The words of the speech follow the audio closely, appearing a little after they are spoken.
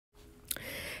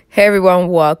Hey everyone,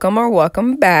 welcome or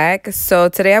welcome back. So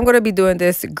today I'm going to be doing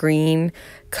this green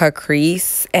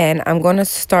Catrice, and I'm going to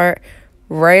start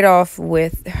right off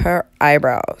with her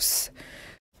eyebrows.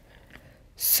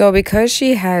 So because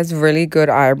she has really good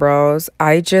eyebrows,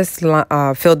 I just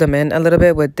filled them in a little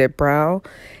bit with dip brow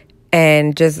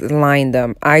and just line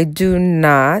them. I do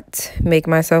not make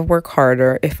myself work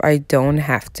harder if I don't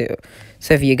have to.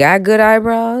 So if you got good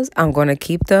eyebrows, I'm going to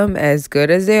keep them as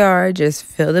good as they are. Just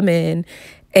fill them in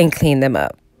and clean them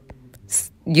up.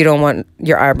 You don't want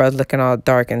your eyebrows looking all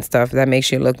dark and stuff. That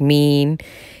makes you look mean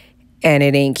and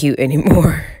it ain't cute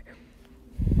anymore.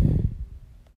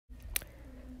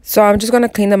 So I'm just going to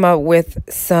clean them up with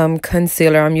some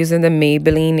concealer. I'm using the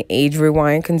Maybeline Age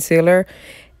Rewind concealer,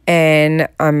 and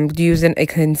I'm using a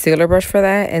concealer brush for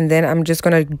that. And then I'm just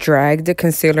going to drag the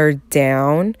concealer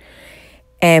down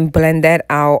and blend that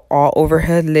out all over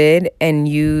her lid and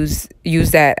use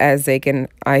that as like an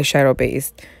eyeshadow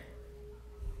base.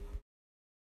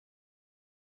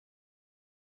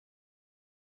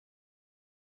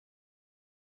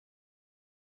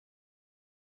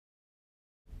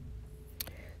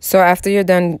 So after you're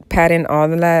done patting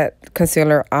all of that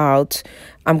concealer out,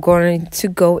 I'm going to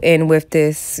go in with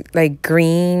this like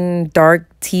green, dark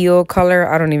teal color.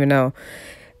 I don't even know.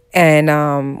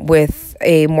 And with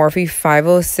a Morphe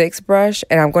 506 brush,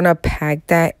 and I'm going to pack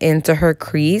that into her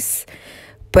crease.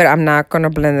 But I'm not going to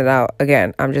blend it out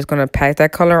again. I'm just going to pack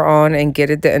that color on and get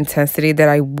it the intensity that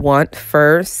I want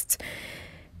first,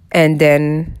 and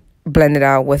then blend it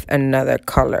out with another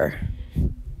color.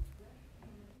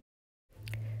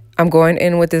 I'm going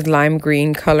in with this lime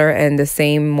green color and the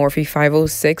same Morphe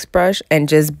 506 brush and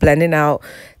just blending out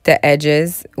the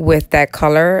edges with that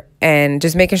color and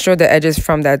just making sure the edges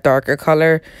from that darker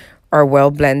color are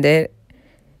well blended,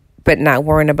 but not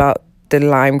worrying about the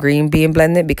lime green being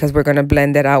blended because we're going to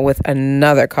blend it out with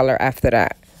another color after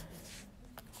that.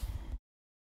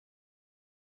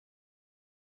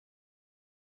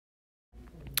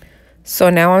 So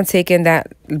now I'm taking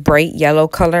that bright yellow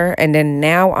color, and then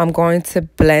now I'm going to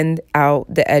blend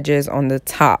out the edges on the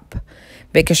top,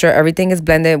 making sure everything is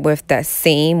blended with that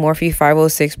same Morphe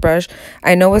 506 brush.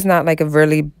 I know it's not like a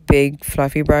really big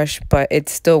fluffy brush, but it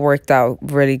still worked out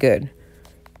really good.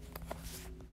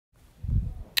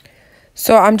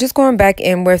 So I'm just going back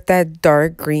in with that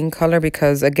dark green color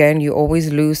because, again, you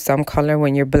always lose some color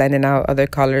when you're blending out other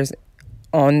colors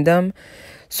on them.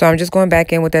 So I'm just going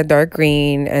back in with that dark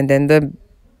green and then the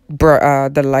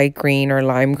light green or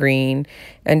lime green,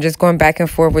 and just going back and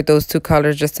forth with those two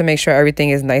colors just to make sure everything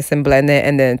is nice and blended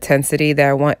and the intensity that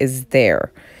I want is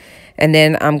there. And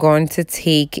then I'm going to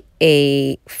take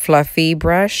a fluffy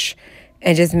brush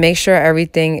and just make sure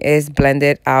everything is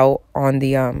blended out on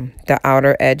the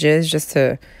outer edges, just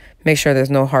to make sure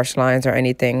there's no harsh lines or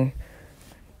anything.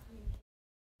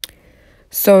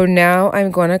 So now I'm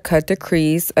going to cut the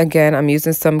crease. Again, I'm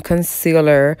using some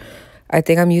concealer. I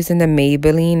think I'm using the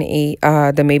Maybeline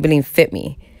Fit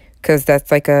Me, because that's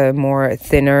like a more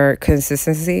thinner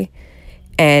consistency,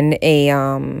 and a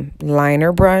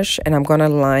liner brush, and I'm going to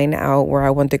line out where I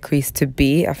want the crease to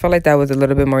be. I felt like that was a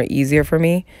little bit more easier for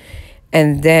me.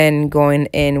 And then going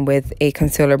in with a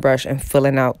concealer brush and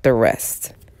filling out the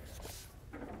rest.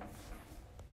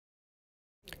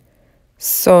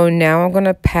 So now I'm going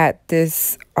to pat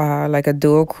this like a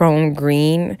dual chrome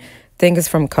green. I think it's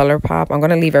from Colourpop. I'm going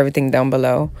to leave everything down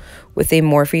below with a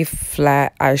Morphe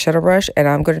flat eyeshadow brush. And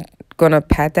I'm going to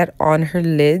pat that on her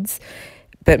lids,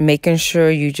 but making sure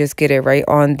you just get it right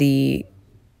on the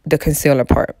concealer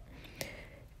part.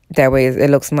 That way it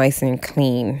looks nice and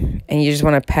clean. And you just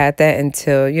want to pat that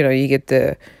until, you get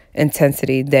the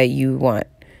intensity that you want.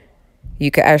 You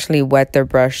can actually wet the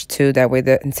brush too. That way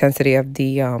the intensity of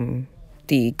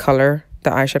the color, the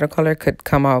eyeshadow color, could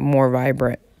come out more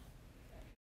vibrant.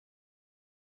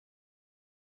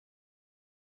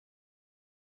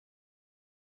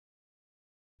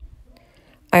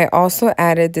 I also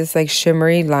added this like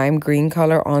shimmery lime green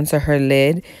color onto her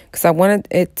lid because I wanted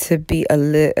it to be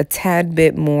a tad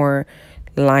bit more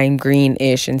lime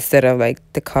green-ish instead of like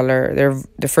the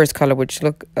first color, which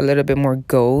looked a little bit more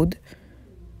gold.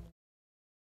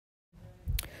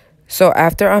 So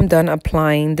after I'm done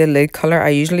applying the lid color, I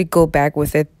usually go back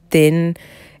with a thin,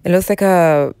 it looks like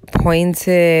a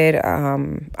pointed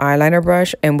eyeliner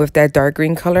brush, and with that dark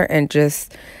green color, and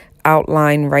just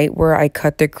outline right where I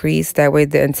cut the crease. That way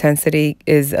the intensity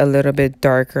is a little bit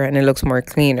darker and it looks more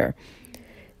cleaner.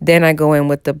 Then I go in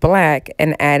with the black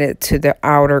and add it to the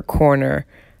outer corner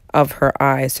of her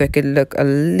eye so it could look a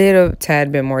little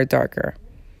tad bit more darker.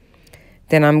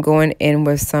 Then I'm going in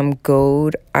with some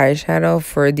gold eyeshadow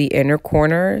for the inner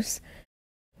corners,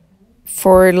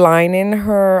 For lining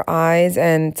her eyes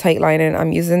and tight lining,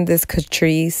 I'm using this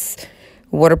Catrice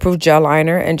waterproof gel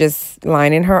liner and just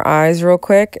lining her eyes real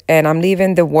quick. And I'm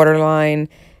leaving the waterline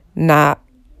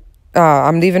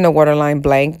I'm leaving the waterline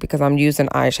blank because I'm using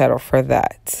eyeshadow for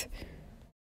that.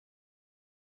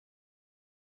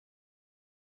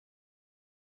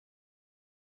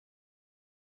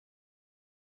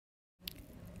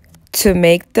 To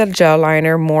make the gel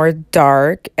liner more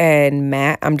dark and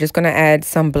matte, I'm just going to add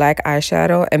some black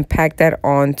eyeshadow and pack that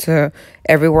onto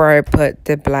everywhere I put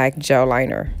the black gel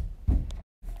liner.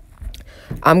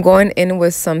 I'm going in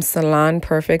with some Salon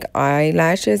Perfect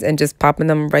eyelashes and just popping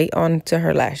them right onto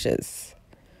her lashes.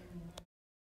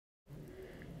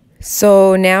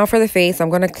 So now for the face, I'm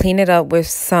going to clean it up with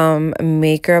some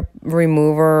makeup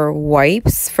remover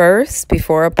wipes first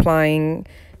before applying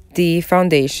the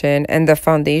foundation. And the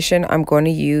foundation I'm going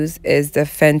to use is the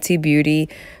Fenty Beauty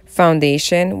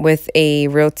foundation with a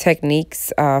Real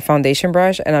Techniques foundation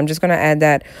brush. And I'm just going to add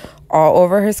that all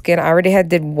over her skin. I already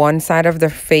did one side of the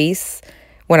face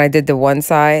when I did the one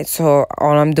side, so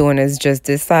all I'm doing is just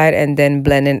this side and then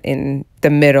blending in the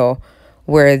middle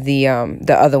where the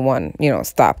other one, you know,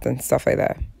 stopped and stuff like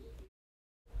that.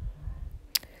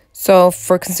 So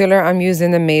for concealer, I'm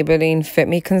using the Maybeline Fit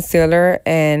Me concealer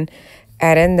and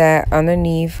adding that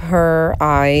underneath her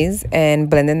eyes and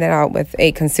blending that out with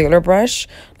a concealer brush,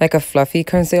 like a fluffy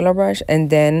concealer brush, and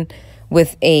then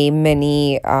with a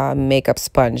mini makeup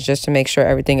sponge just to make sure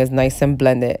everything is nice and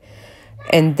blended.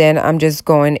 And then I'm just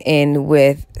going in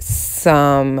with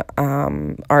some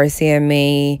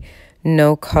Rcma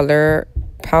no color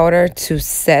powder to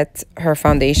set her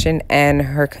foundation and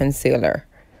her concealer.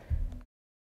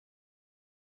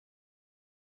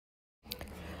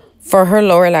 For her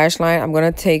lower lash line, I'm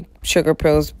going to take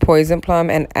Sugarpill's Poison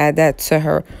Plum and add that to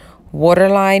her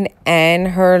waterline and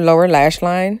her lower lash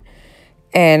line.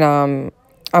 And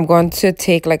I'm going to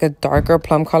take like a darker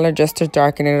plum color just to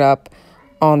darken it up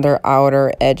on their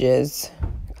outer edges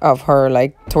of her,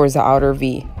 like towards the outer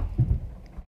V.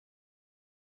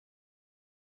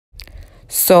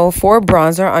 So for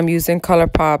bronzer, I'm using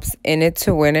Colourpop's In It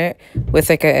to Win It with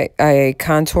like a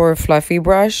contour fluffy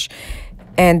brush.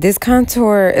 And this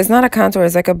contour is not a contour,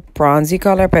 it's like a bronzy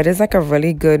color, but it's like a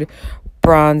really good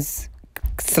bronze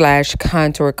 /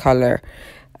 contour color.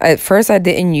 At first I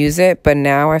didn't use it, but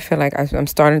now I feel like I'm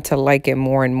starting to like it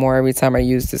more and more every time I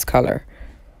use this color.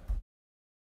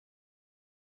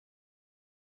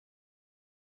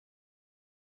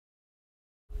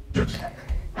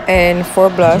 And for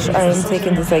blush, I'm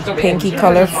taking this like pinky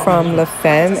color from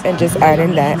Femme and just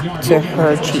adding that to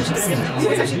her cheeks.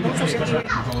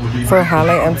 For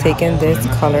highlight, I'm taking this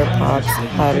Colourpop's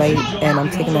highlight and I'm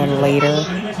taking that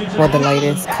the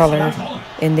lightest color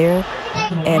in there.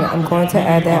 And I'm going to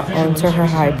add that onto her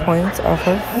high points of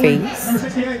her face.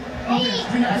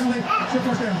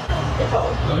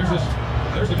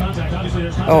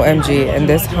 OMG, and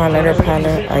this highlighter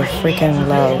palette I freaking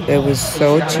love. It was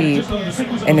so cheap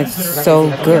and it's so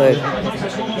good.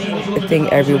 I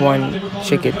think everyone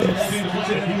should get this.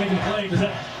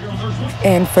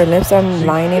 And for lips, I'm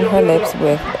lining her lips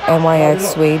with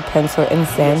NYX Suede Pencil in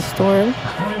Sandstorm.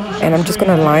 And I'm just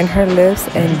going to line her lips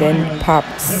and then pop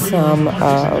some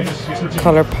of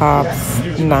Colourpop's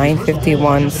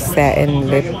 951 Satin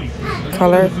Lip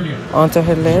color onto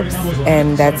her lips.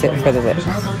 And that's it for the lips.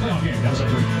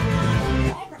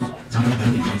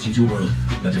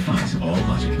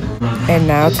 And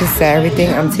now to set everything,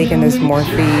 I'm taking this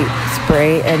Morphe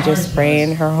spray and just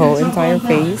spraying her whole entire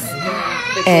face.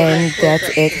 And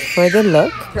that's it for the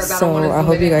look. So I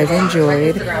hope you guys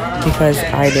enjoyed, because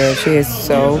I did. She is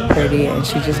so pretty and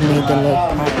she just made the look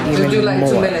pop even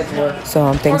more.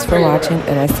 So thanks for watching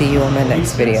and I see you on my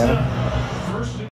next video.